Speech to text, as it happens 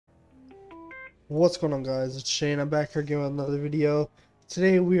What's going on, guys? It's Shane. I'm back here again with another video.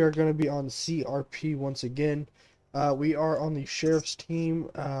 Today we are going to be on CRP once again. We are on the sheriff's team,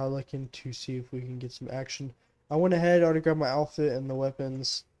 looking to see if we can get some action. I went ahead, already grabbed my outfit and the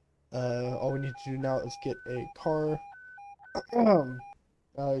weapons. All we need to do now is get a car.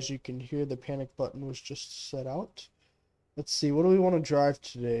 As you can hear, the panic button was just set out. Let's see, what do we want to drive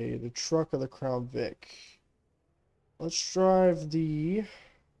today? The truck or the Crown Vic? Let's drive the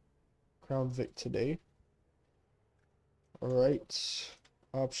Crown Vic today. Alright,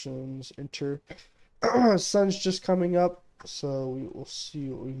 options, enter. Sun's just coming up, so we will see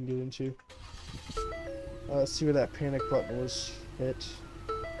what we can get into. Let's see where that panic button was hit.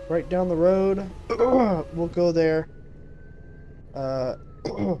 Right down the road. We'll go there.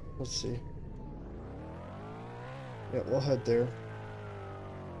 Let's see. Yeah, we'll head there.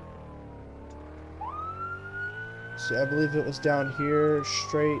 See, I believe it was down here,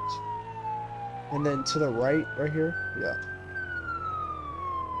 straight, and then to the right, right here. Yeah.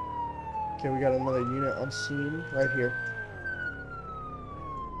 Okay, we got another unit on scene right here.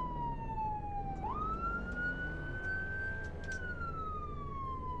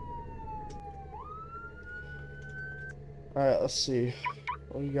 Alright, let's see.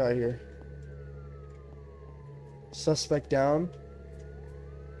 What we got here? Suspect down.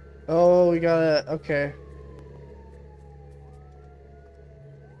 Oh, we got it. Okay.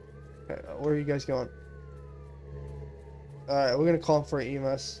 Where are you guys going? Alright, we're gonna call him for an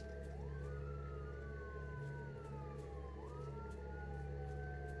EMS.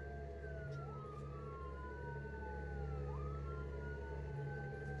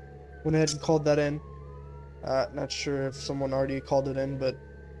 Went ahead and called that in. Not sure if someone already called it in, but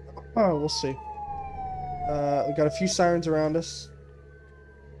we'll see. We got a few sirens around us.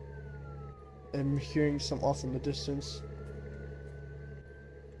 I'm hearing some off in the distance.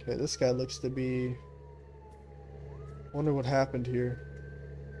 Okay, this guy looks to be... Wonder what happened here.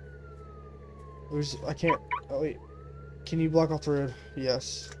 I can't... Oh, wait. Can you block off the road?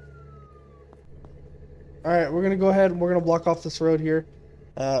 Yes. Alright, we're gonna go ahead and we're gonna block off this road here.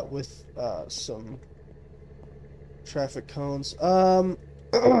 With some traffic cones.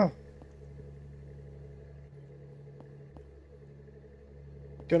 Gonna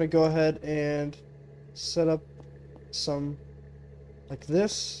go ahead and set up some like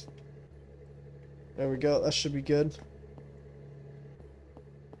this. There we go. That should be good.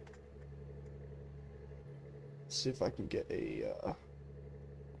 Let's see if I can get a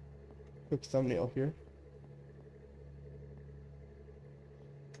quick thumbnail here.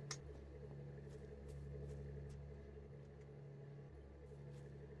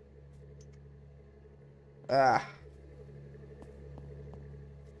 Ah.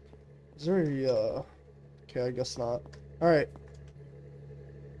 Is there a, okay, I guess not. Alright.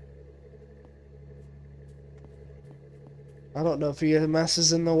 I don't know if EMS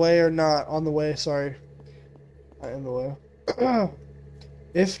is in the way or not. On the way, sorry. Not in the way.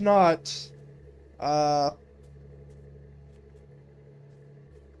 If not,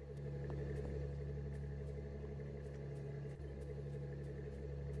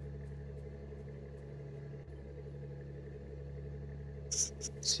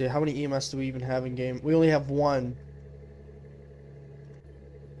 see, how many EMS do we even have in game? We only have one.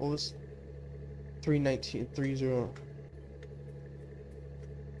 What was 319 30?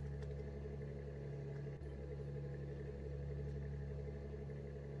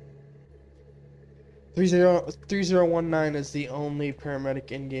 3019 is the only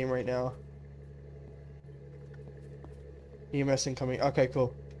paramedic in game right now. EMS incoming. Okay,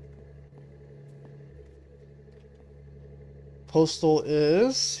 cool. Postal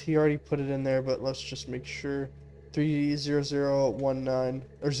is, he already put it in there, but let's just make sure. 30019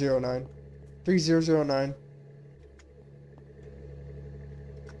 or 09. 3009.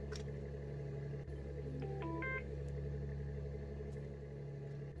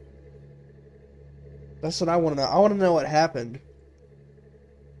 That's what I want to know. I want to know what happened.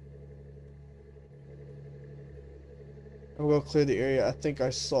 I'm gonna clear the area. I think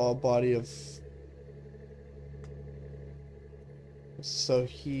I saw a body of... So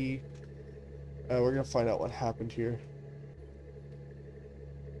he... we're gonna find out what happened here.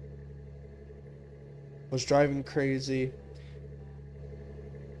 Was driving crazy.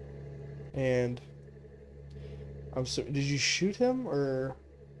 And... I'm so... Did you shoot him, or...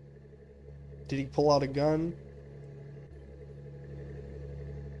 Did he pull out a gun?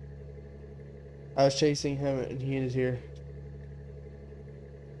 I was chasing him and he is here.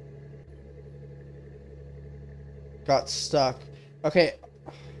 Got stuck. Okay,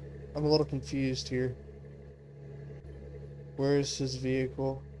 I'm a little confused here. Where is his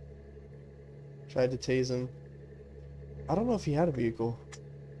vehicle? Tried to tase him. I don't know if he had a vehicle.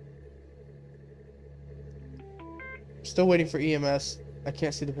 Still waiting for EMS. I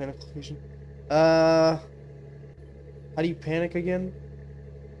can't see the panic location. How do you panic again?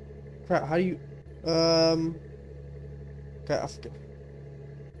 Crap, how do you... Okay, I forget.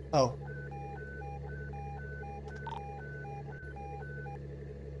 Oh.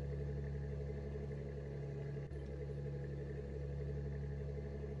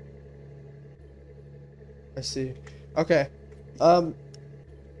 I see. Okay. Then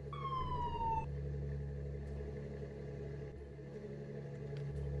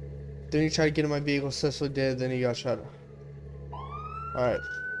he tried to get in my vehicle, successfully did, then he got shot. Alright.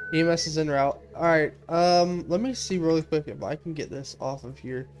 EMS is en route. Alright, let me see really quick if I can get this off of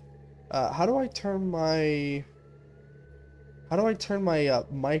here. How do I turn my...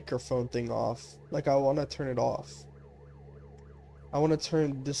 microphone thing off? Like, I want to turn it off. I want to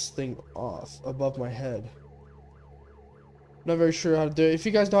turn this thing off above my head. I'm not very sure how to do it. If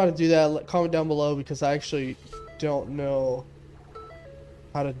you guys know how to do that, comment down below, because I actually don't know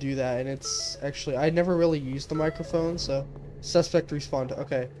how to do that. And it's actually, I never really used the microphone, so... Suspect respawned.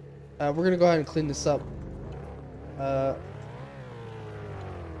 Okay. We're going to go ahead and clean this up.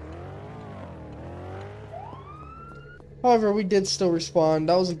 However, we did still respond.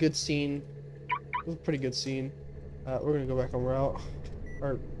 That was a good scene. It was a pretty good scene. We're gonna go back on route.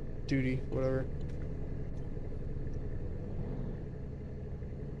 Or duty, whatever.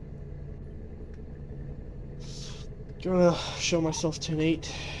 Gonna show myself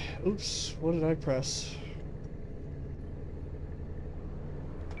 10-8. Oops, what did I press?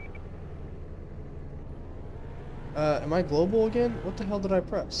 Am I global again? What the hell did I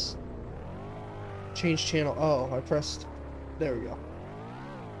press? Change channel. Oh, I pressed... There we go.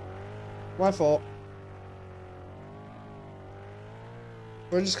 My fault.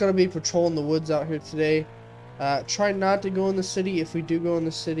 We're just gonna be patrolling the woods out here today. Try not to go in the city. If we do go in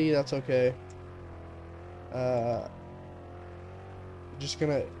the city, that's okay. Just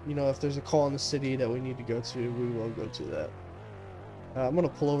gonna, you know, if there's a call in the city that we need to go to, we will go to that. I'm gonna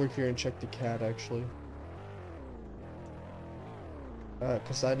pull over here and check the cat, actually.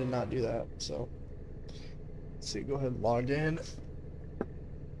 Because I did not do that, so. Let's see, go ahead and log in.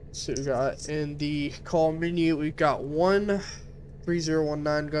 So we got in the call menu, we've got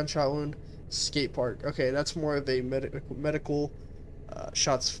 13019 gunshot wound, skate park. Okay, that's more of a medical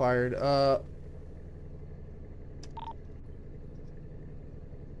shots fired.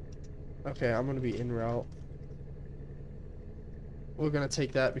 Okay, I'm gonna be en route. We're gonna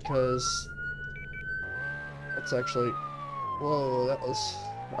take that because that's actually, whoa, that was,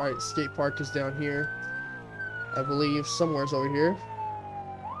 alright, skate park is down here. I believe somewhere's over here.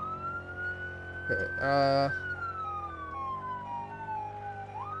 Okay,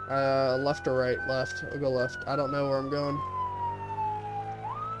 left or right? Left. I'll go left. I don't know where I'm going.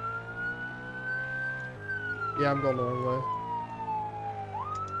 Yeah, I'm going the wrong way.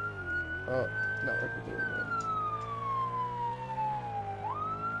 Oh, not like we're doing that.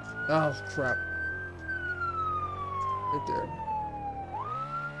 Oh, crap. Right there.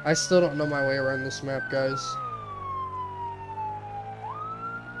 I still don't know my way around this map, guys.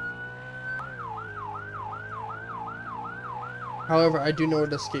 However, I do know where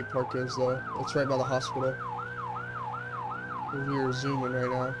the skate park is, though. It's right by the hospital. We're zooming right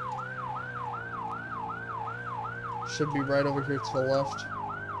now. Should be right over here to the left.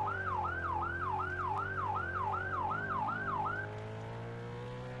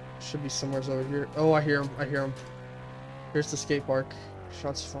 Should be somewhere over here. Oh, I hear him. I hear him. Here's the skate park.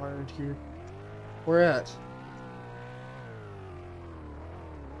 Shots fired here. Where at?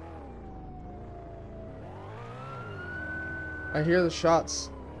 I hear the shots.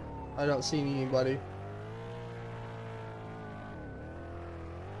 I don't see anybody.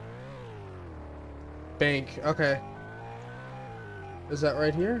 Bank. Okay. Is that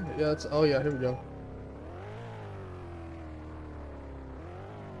right here? Yeah, that's, oh yeah, here we go.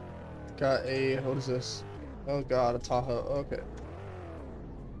 Got a, what is this? Oh god, a Tahoe. Okay.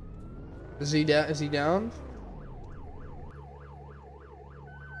 Is he down? Is he down?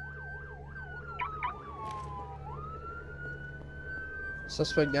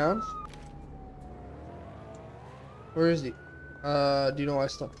 Suspect down? Where is he? Do you know why I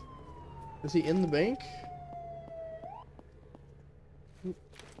stopped? Is he in the bank?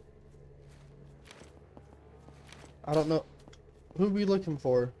 I don't know. Who are we looking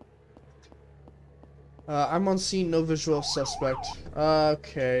for? I'm on scene, no visual suspect.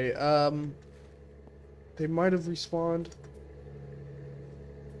 Okay, they might have respawned.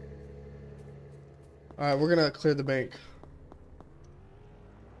 Alright, we're gonna clear the bank.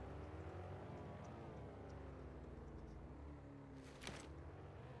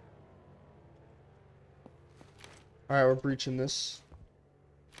 Alright, we're breaching this.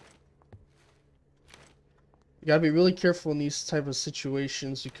 You gotta be really careful in these type of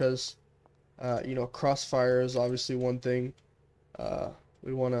situations because, you know, crossfire is obviously one thing.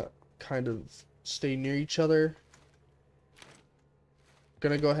 We want to kind of stay near each other.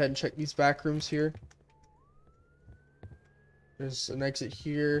 Gonna go ahead and check these back rooms here. There's an exit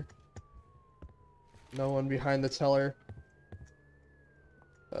here. No one behind the teller.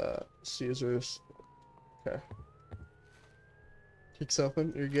 See, is there's... Okay. Kicks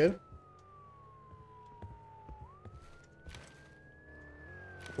open. You're good?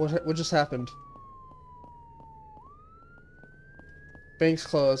 What just happened? Bank's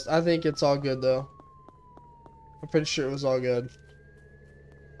closed. I think it's all good though. I'm pretty sure it was all good.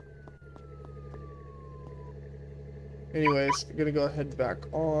 Anyways, I'm gonna go ahead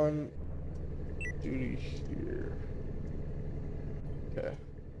back on duty here. Okay.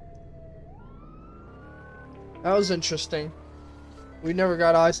 That was interesting. We never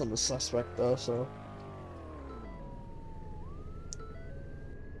got eyes on the suspect though, so.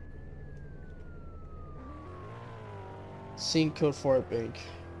 Scene code for a bank.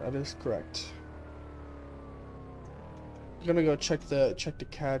 That is correct. I'm gonna go check the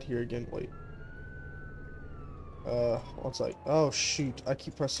CAD here again. Wait. What's like? Oh shoot! I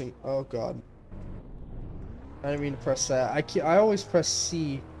keep pressing. Oh god. I didn't mean to press that. I always press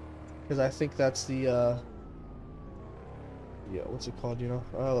C because I think that's the yeah, what's it called? You know?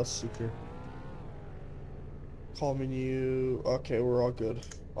 Let's see here. Call menu. Okay, we're all good.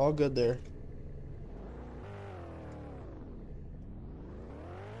 All good there.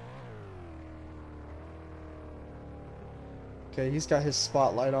 Okay, he's got his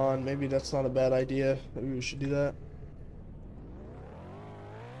spotlight on. Maybe that's not a bad idea. Maybe we should do that.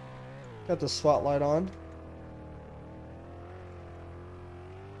 Got the spotlight on.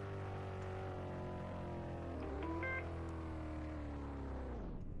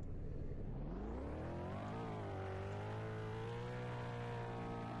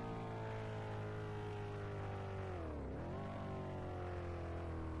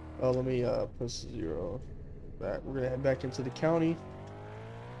 Oh, let me press 0. Back. We're gonna head back into the county.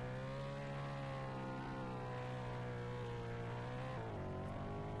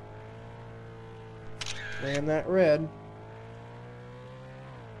 Ran that red.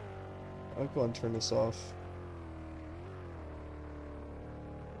 I'll go and turn this off.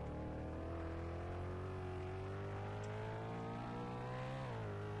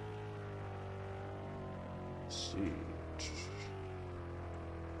 Let's see.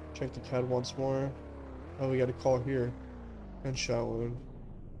 Check the CAD once more. Oh, we got a call here. Gunshot wound.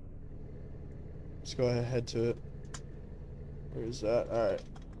 Let's go ahead and head to it. Where is that? Alright.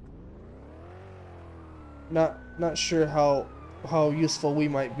 Not sure how useful we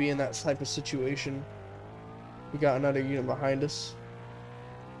might be in that type of situation. We got another unit behind us.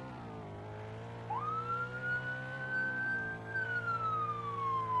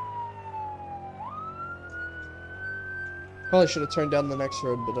 Probably should have turned down the next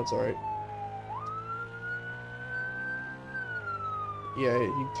road, but that's alright. Yeah, he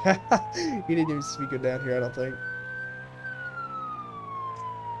didn't even speak it down here, I don't think.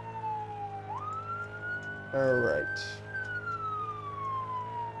 Alright.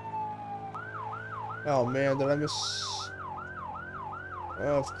 Oh man, did I miss...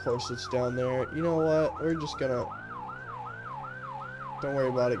 Oh, of course it's down there. You know what? We're just gonna... Don't worry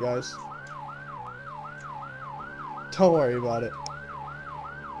about it, guys. Don't worry about it.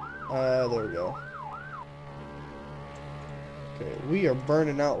 There we go. Okay, we are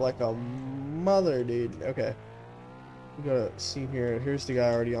burning out like a mother, dude. Okay. We got a scene here. Here's the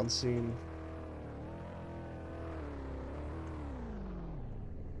guy already on scene.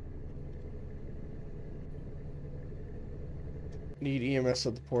 Need EMS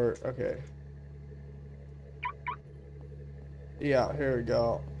at the port. Okay. Yeah, here we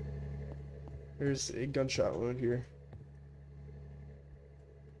go. Here's a gunshot wound here.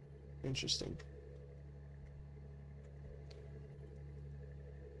 Interesting.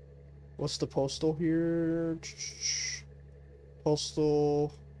 What's the postal here?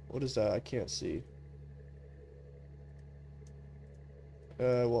 Postal. What is that? I can't see.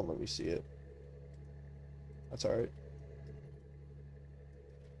 Won't let me see it. That's alright.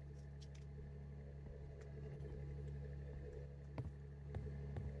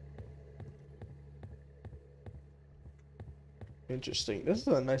 Interesting. This is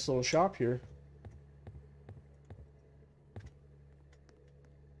a nice little shop here.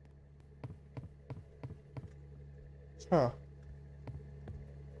 Huh.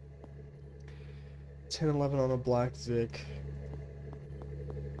 1011 on a black Vic.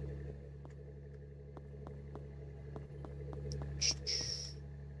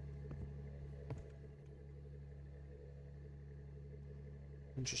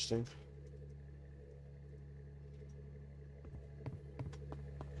 Interesting.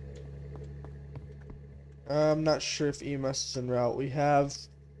 I'm not sure if EMS is en route. We have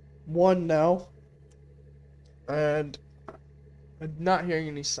one now, and I'm not hearing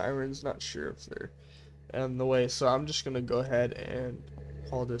any sirens. Not sure if they're in the way, so I'm just gonna go ahead and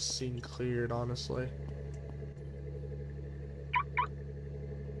call this scene cleared, honestly.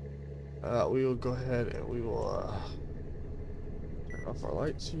 We will go ahead and we will turn off our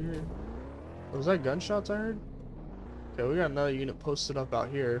lights here. Was that gunshots I heard? Okay, we got another unit posted up out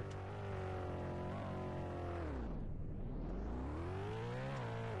here.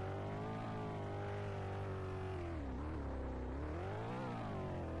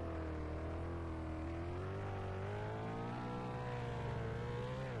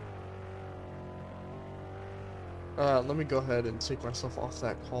 Let me go ahead and take myself off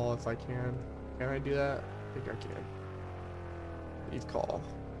that call if I can. Can I do that? I think I can. Leave call.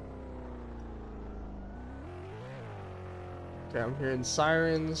 Okay, I'm hearing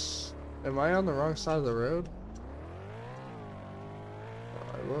sirens. Am I on the wrong side of the road?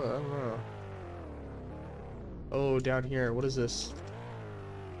 I don't know. Oh, down here. What is this?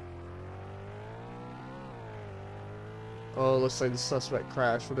 Oh, it looks like the suspect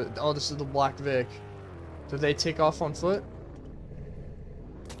crashed. Oh, this is the Black Vic. Did they take off on foot?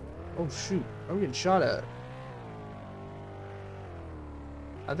 Oh shoot, I'm getting shot at.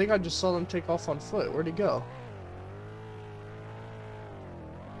 I think I just saw them take off on foot. Where'd he go?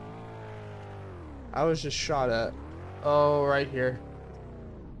 I was just shot at. Oh, right here.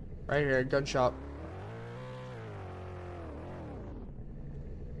 Right here, gun shop.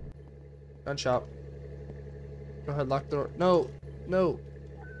 Gun shop. Go ahead, lock the door. No, no.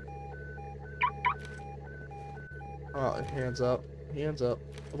 Oh, hands up. Hands up.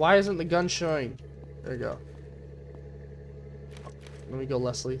 Why isn't the gun showing? There you go. Let me go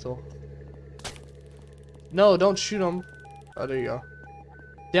less lethal. No, don't shoot him. Oh, there you go.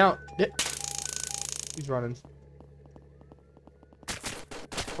 Down. He's running.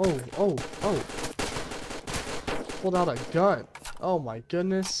 Oh, oh, oh. Pulled out a gun. Oh my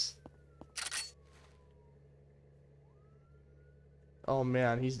goodness. Oh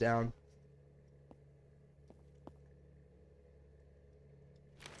man, he's down.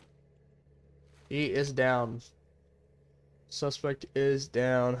 He is down. Suspect is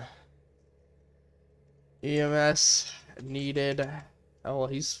down. EMS needed. Oh, well,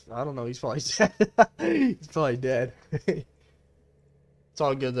 I don't know, he's probably dead. He's probably dead. It's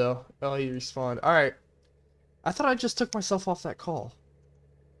all good though. Oh, he respawned. Alright. I thought I just took myself off that call.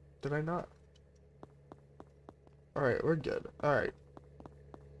 Did I not? Alright, we're good. Alright.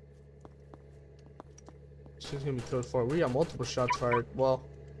 This is gonna be code 4. We got multiple shots fired. Well,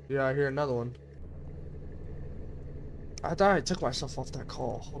 yeah, I hear another one. I thought I took myself off that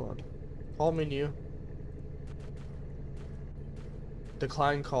call. Hold on. Call menu.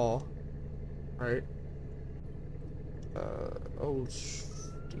 Decline call. Right. Oh,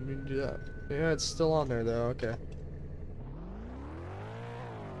 didn't mean to do that. Yeah, it's still on there though. Okay.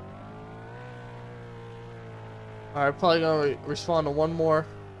 Alright, probably gonna respond to one more,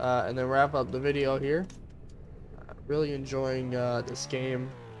 and then wrap up the video here. Really enjoying this game.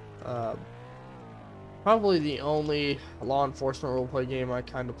 Probably the only law enforcement roleplay game I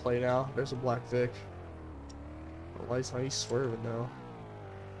kind of play now. There's a Black Vic. The lights on, he's swerving now.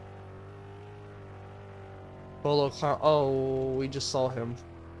 Bolo clown. Oh, we just saw him.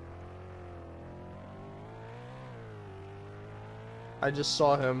 I just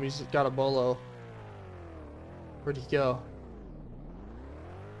saw him. He's got a bolo. Where'd he go?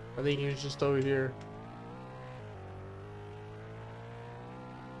 I think he was just over here.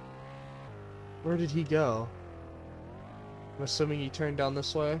 Where did he go? I'm assuming he turned down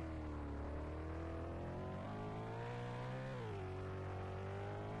this way.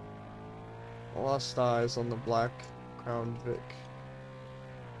 Lost eyes on the Black Crown Vic.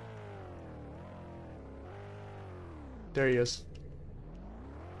 There he is.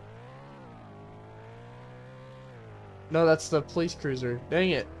 No, that's the police cruiser.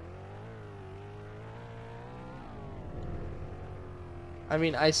 Dang it. I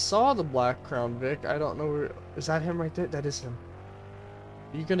mean, I saw the Black Crown Vic. I don't know where. Is that him right there? That is him.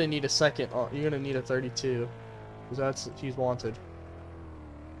 You're gonna need a second. Oh, you're gonna need a 32. Because he's wanted.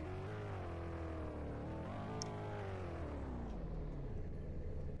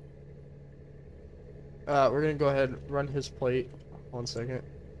 We're gonna go ahead and run his plate. 1 second.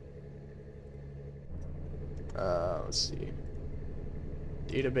 Let's see.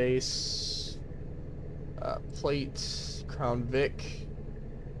 Database. Plate. Crown Vic.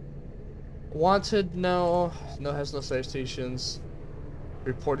 Wanted, no. No, has no save stations.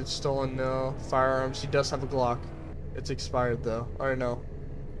 Reported stolen, no. Firearms, he does have a Glock. It's expired though. Or no.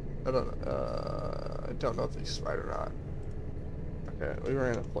 I don't know if it's expired or not. Okay, we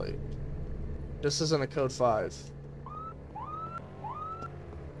ran a plate. This isn't a code 5.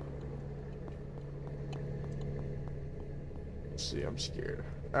 Let's see, I'm scared.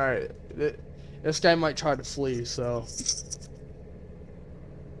 Alright, this guy might try to flee, so.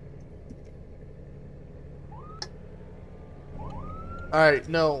 Alright,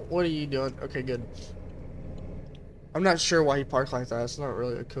 no, what are you doing? Okay, good. I'm not sure why he parked like that. It's not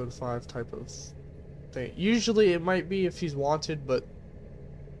really a code 5 type of thing. Usually it might be if he's wanted, but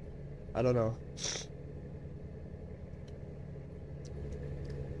I don't know.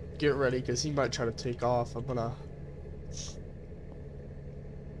 Get ready, because he might try to take off. I'm gonna...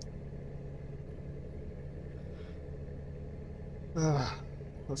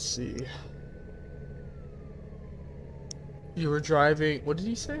 let's see. You were driving... What did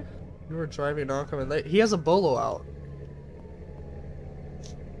he say? You were driving, not coming late. He has a bolo out.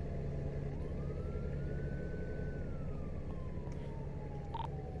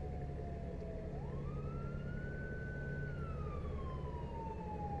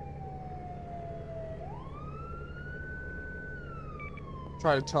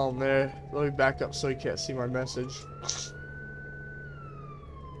 Try to tell him there. Let me back up so he can't see my message.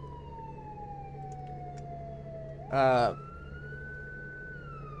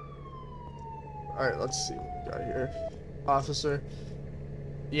 Alright, let's see what we got here. Officer.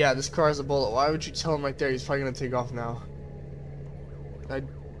 Yeah, this car has a bullet. Why would you tell him right there? He's probably gonna take off now.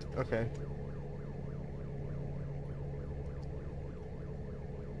 Okay.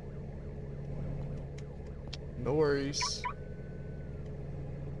 No worries.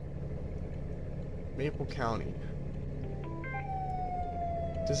 Maple County.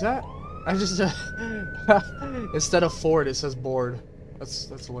 Does that... I just... instead of Ford, it says board.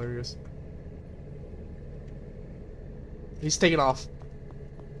 That's hilarious. He's taking off.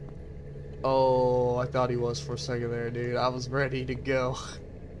 Oh, I thought he was for a second there, dude. I was ready to go.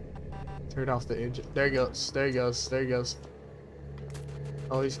 Turn off the engine. There he goes. There he goes. There he goes.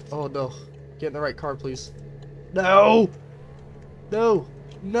 Oh, he's... Oh, no. Get in the right car, please. No! No!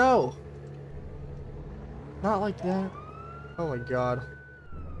 No! Not like that. Oh my god.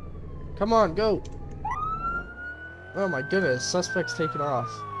 Come on, go! Oh my goodness, suspect's taken off.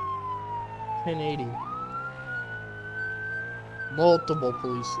 1080. Multiple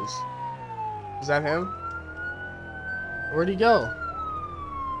polices. Is that him? Where'd he go?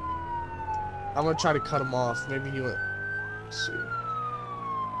 I'm gonna try to cut him off. Maybe he went... Let's see.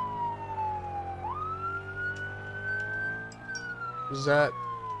 Is that...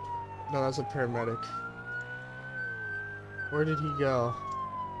 No, that's a paramedic. Where did he go?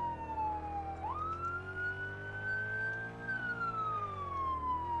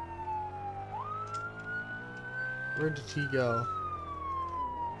 Where did he go?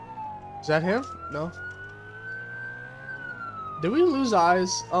 Is that him? No. Did we lose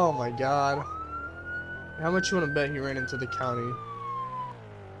eyes? Oh my god. How much you want to bet he ran into the county?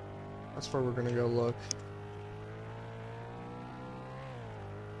 That's where we're gonna go look.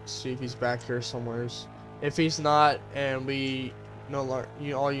 See if he's back here somewheres. If he's not, and we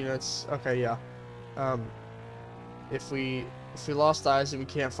all units, okay, yeah. If we lost eyes and we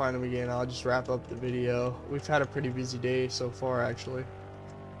can't find him again, I'll just wrap up the video. We've had a pretty busy day so far, actually.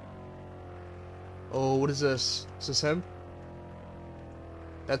 Oh, what is this? Is this him?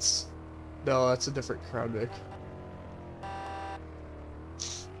 No, that's a different Crown Vic.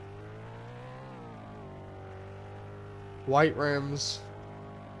 White rims.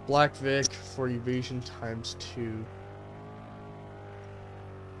 Black Vic for evasion ×2.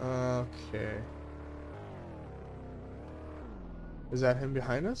 Okay. Is that him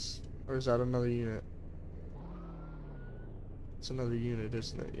behind us? Or is that another unit? It's another unit,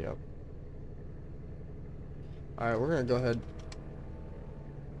 isn't it? Yep. Alright, we're gonna go ahead.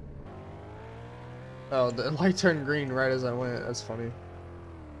 Oh, the light turned green right as I went. That's funny.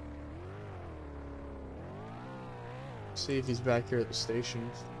 See if he's back here at the station.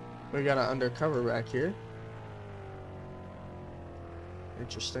 We got an undercover back here.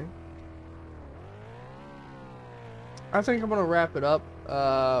 Interesting. I think I'm gonna wrap it up.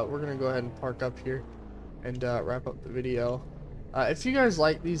 We're gonna go ahead and park up here and wrap up the video. If you guys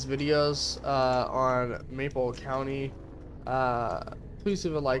like these videos on Maple County, please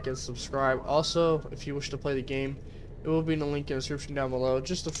leave a like and subscribe. Also, if you wish to play the game, it will be in the link in the description down below.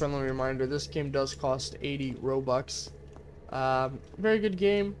 Just a friendly reminder, this game does cost 80 Robux. Very good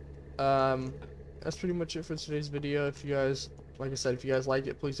game. That's pretty much it for today's video. If you guys, like I said, if you guys like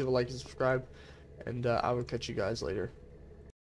it, please leave a like and subscribe, and I will catch you guys later.